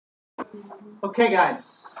Okay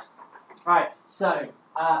guys, right, so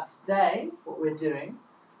today what we're doing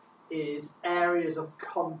is areas of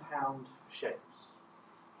compound shapes.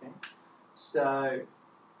 Okay? So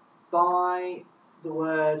by the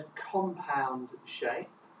word compound shape,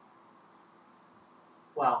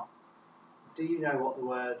 well, do you know what the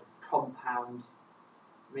word compound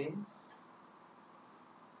means?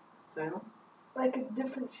 Anyone? Like a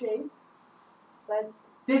different shape? Like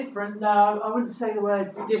Different? No, I wouldn't say the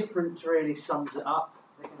word different really sums it up,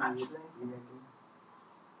 actually.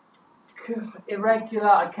 Irregular,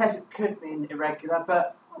 I guess it could mean irregular,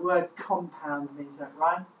 but the word compound means that,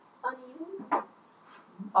 right? uneven?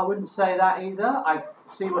 I wouldn't say that either. I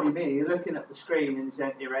see what you mean. You're looking at the screen and you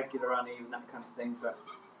say irregular, uneven, that kind of thing, but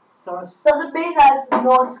Thomas? Does it mean that it's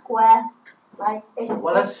not square? Like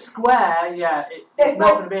a square, yeah, it's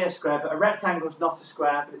not going to be a square, but a rectangle is not a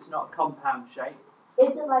square, but it's not a compound shape.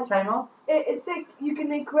 Is it like... Tamar? It's like you can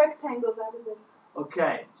make rectangles out of it.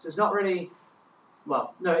 Okay, so it's not really...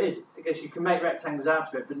 Well, no, it is. I guess you can make rectangles out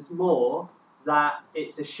of it, but it's more that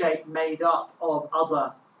it's a shape made up of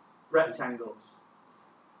other rectangles.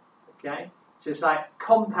 Okay? So it's like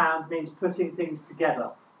compound means putting things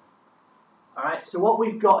together. Alright, so what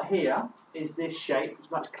we've got here is this shape. It's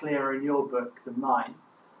much clearer in your book than mine.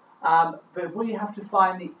 But if we have to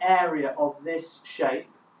find the area of this shape,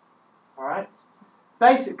 alright,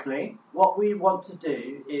 basically what we want to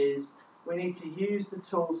do is we need to use the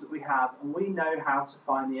tools that we have, and we know how to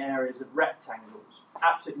find the areas of rectangles.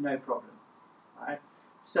 Absolutely no problem. Right?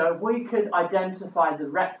 So if we could identify the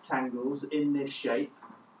rectangles in this shape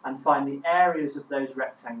and find the areas of those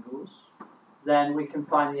rectangles, then we can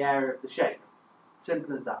find the area of the shape.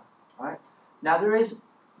 Simple as that. Right? Now there is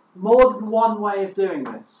more than one way of doing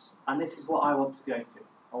this, and this is what I want to go through.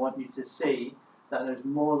 I want you to see that there's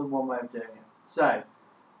more than one way of doing it. So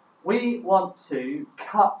we want to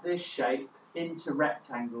cut this shape into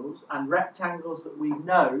rectangles, and rectangles that we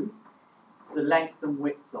know the length and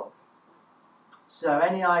width of. So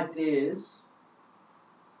any ideas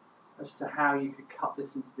as to how you could cut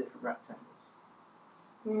this into different rectangles?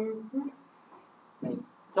 Mm-hmm.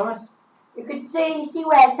 Thomas? You could see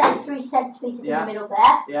where it says 3 centimeters in the middle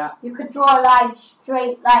there? Yeah. You could draw a line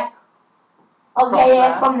straight like, from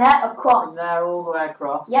there across. From there all the way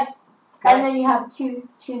across. Yep. Okay. And then you have two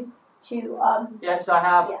Yes, I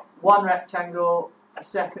have one rectangle, a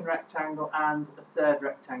second rectangle, and a third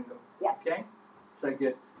rectangle. Yeah. Okay. So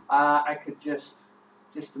good. I could just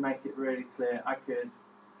to make it really clear, I could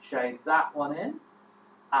shade that one in,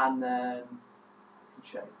 and then I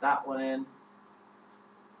can shade that one in,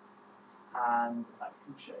 and I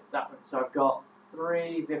can shade that one. So I've got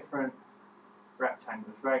 3 different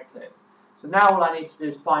rectangles, very clear. So now all I need to do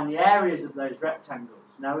is find the areas of those rectangles.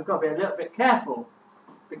 Now we've got to be a little bit careful,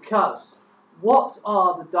 because what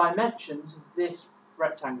are the dimensions of this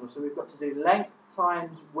rectangle? So we've got to do length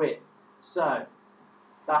times width. So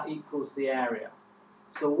that equals the area.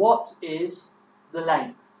 So what is the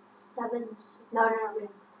length? 7. No.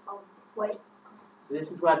 Oh, wait. So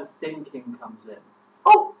this is where the thinking comes in.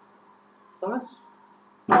 Oh. Thomas?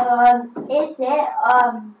 Is it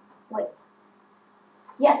wait.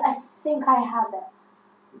 Yes, I think I have it.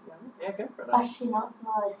 Yeah, go for it. Actually, not.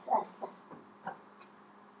 No, it's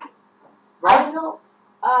Right. I know.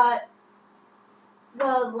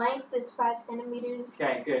 The length is 5 centimeters.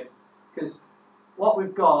 Okay, good. Because what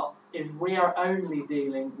we've got is we are only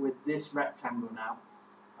dealing with this rectangle now.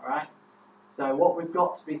 Alright? So what we've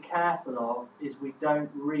got to be careful of is we don't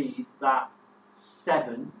read that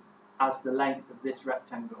 7 as the length of this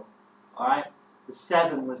rectangle. Alright? The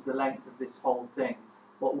 7 was the length of this whole thing.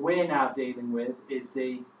 What we're now dealing with is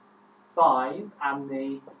the 5 and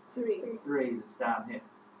the 3 that's down here.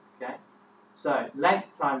 Okay? So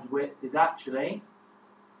length times width is actually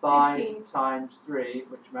 5 15 times 3,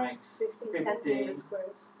 which makes 15 centimeters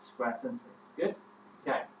square centimeters. Good?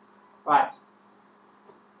 Okay. Right.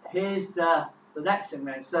 Here's the next thing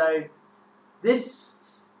then. So this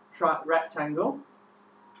rectangle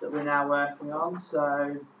that we're now working on, so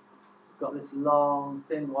we've got this long,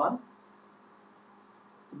 thin one.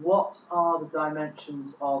 What are the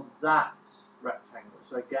dimensions of that rectangle?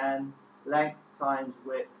 So again, length times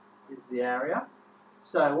width is the area.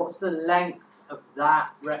 So what's the length of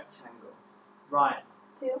that rectangle? Right.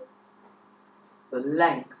 2. The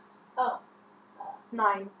length.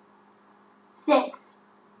 9. 6.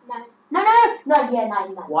 9. No, yeah,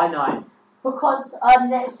 9. Why 9? Because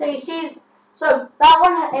so you see, so that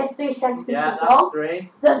one is 3 centimeters Yeah, that's long.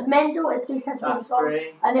 3. The middle is 3 centimeters That's long.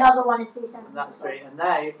 3. And the other one is 3 centimeters And that's long. 3. And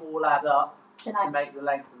they all add up to to make the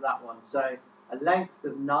length of that one. So a length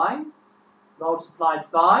of 9 multiplied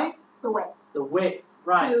by the width. the width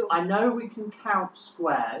Right, 2. I know we can count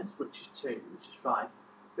squares, which is 2, which is fine.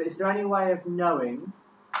 But is there any way of knowing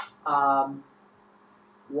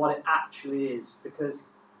what it actually is? Because,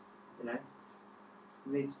 you know,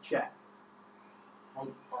 you need to check. Oh,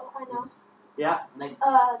 I know. Yeah?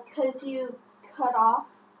 Because you cut off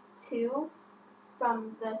 2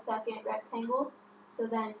 from the second rectangle, so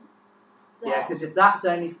then the Yeah, because if that's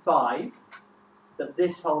only 5, that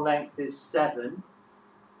this whole length is 7,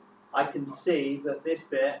 I can see that this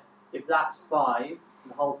bit, if that's 5, and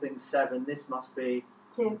the whole thing's 7, this must be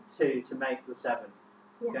 2. 2 to make the 7.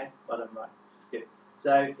 Yeah. Okay, well I'm right. Good.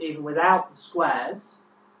 So even without the squares,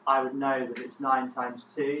 I would know that it's 9 times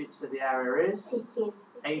 2, so the area is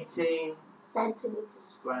 18 centimeters.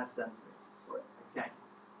 square centimetres. Okay.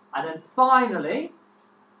 And then finally,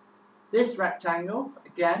 this rectangle,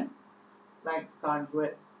 again, length times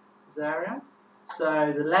width is area.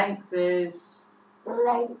 So the length is, The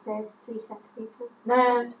length is 3 centimeters.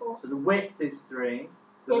 No, it's 4. so the width is 3,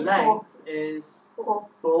 the It's length is 4.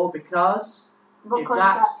 4 because if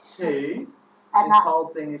that's 2, and this that whole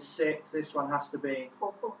thing is 6, this one has to be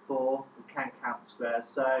 4. 4, we can count squares.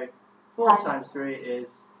 So 4 times 3 is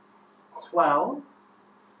 12.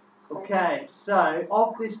 Okay, so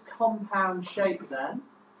of this compound shape then,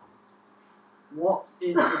 what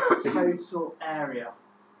is the total area?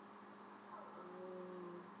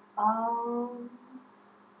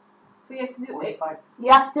 So you have to do it.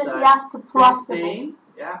 You have to plus 15,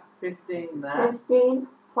 yeah, 15 there, 15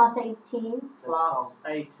 plus 18 plus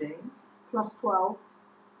 18, plus 12.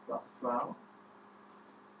 plus 12.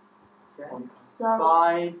 Okay. So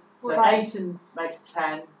 5, so Right. 8 and makes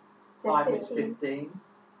 10, 5 makes 15. 15,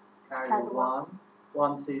 carry Carry the 1,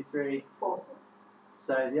 1, 2, 3. 4.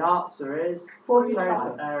 So the answer is, 45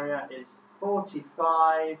 total area is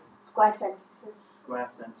 45 square centimeters. square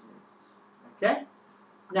centimetres. Okay?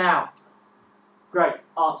 Now, great,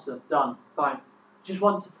 answer, done, fine. Just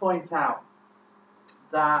want to point out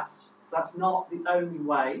that that's not the only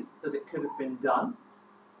way that it could have been done.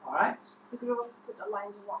 Alright? You could also put the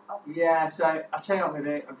lines up. Yeah, so I'll tell you what I'm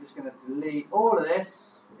going to do. I'm just going to delete all of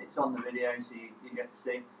this. It's on the video, so you get to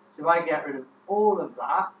see. So if I get rid of all of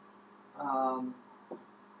that,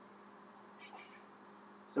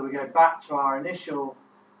 so we go back to our initial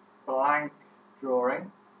blank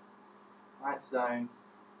drawing. Right, so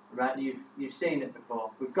you've seen it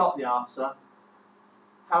before. We've got the answer.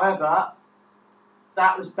 However,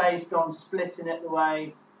 that was based on splitting it the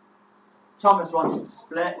way Thomas wanted to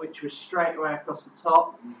split, which was straight away across the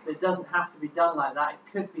top. It doesn't have to be done like that.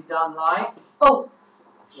 It could be done like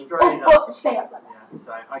straight up. Straight up like that. Yeah,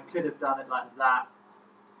 so I could have done it like that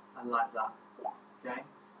and like that. Yeah. Okay,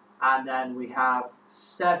 and then we have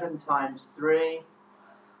 7 times 3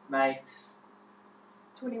 makes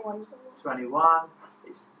 21. 21.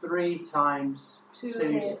 It's 3 times 2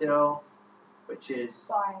 2 still, which is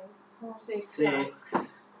 5. 6.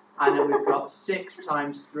 And then we've got 6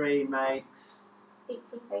 times 3 makes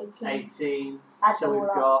 18. 18. Add So all we've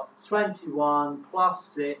up. got 21 plus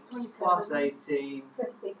 6 plus 27. 18.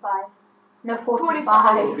 55. No, 45.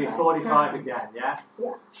 45. It would be 45 again, yeah?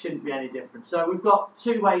 Yeah. Shouldn't be any different. So we've got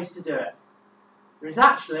 2 ways to do it. There is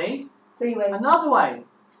actually 3 ways. another way,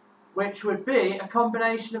 which would be a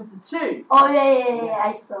combination of the 2. Oh, yeah,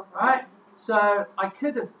 I saw. Right? So I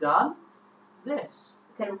could have done this.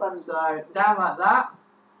 Could have gone. So down like that,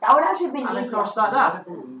 That would actually have been and easier. across like that.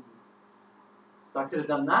 So I could have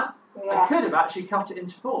done that. I Yeah. could have actually cut it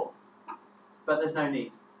into 4, but there's no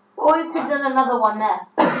need. Or you could have done another one there.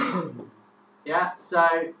 Yeah,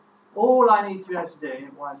 so all I need to be able to do,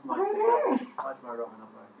 why is my rubber not working?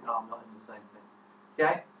 Oh, I'm not in the same thing.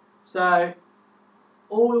 Okay, so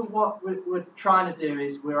all what we're trying to do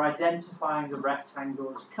is we're identifying the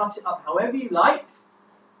rectangles, cut it up however you like,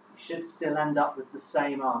 you should still end up with the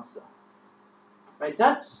same answer. Make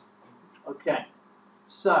sense? Okay,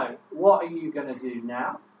 so what are you going to do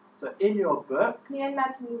now? So in your book, Me and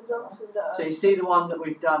Matt moved on to the. so you see the one that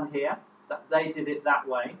we've done here, that they did it that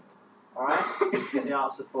way, alright? Get the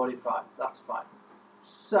answer 45, that's fine.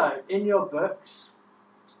 So, in your books,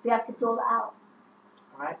 We have to draw that out.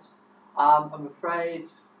 alright, I'm afraid,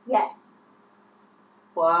 Yes.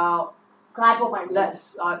 well, Can I brought my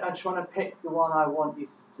I just want to pick the one I want you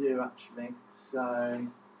to do actually. So,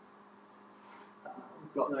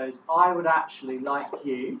 we've got those. I would actually like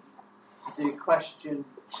you to do question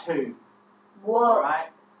 2. Whoa.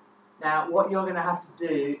 Alright? Now, what you're going to have to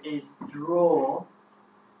do is draw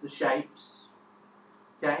the shapes.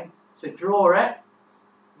 Okay? So, draw it.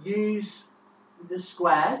 Use the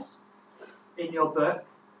squares in your book.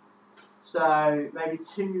 So, maybe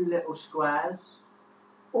 2 little squares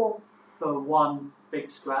 4. for 1 big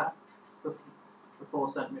square. For for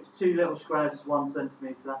 4 centimetres. 2 little squares is 1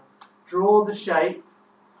 centimetre. Draw the shape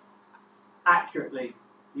accurately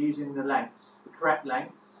using the lengths, the correct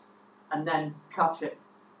lengths, and then cut it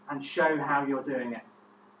and show how you're doing it.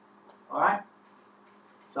 Alright?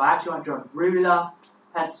 So I actually want to draw a ruler,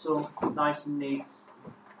 pencil, nice and neat.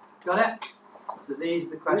 Got it? So these are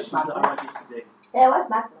the questions that I want you to do. Yeah, where's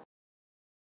my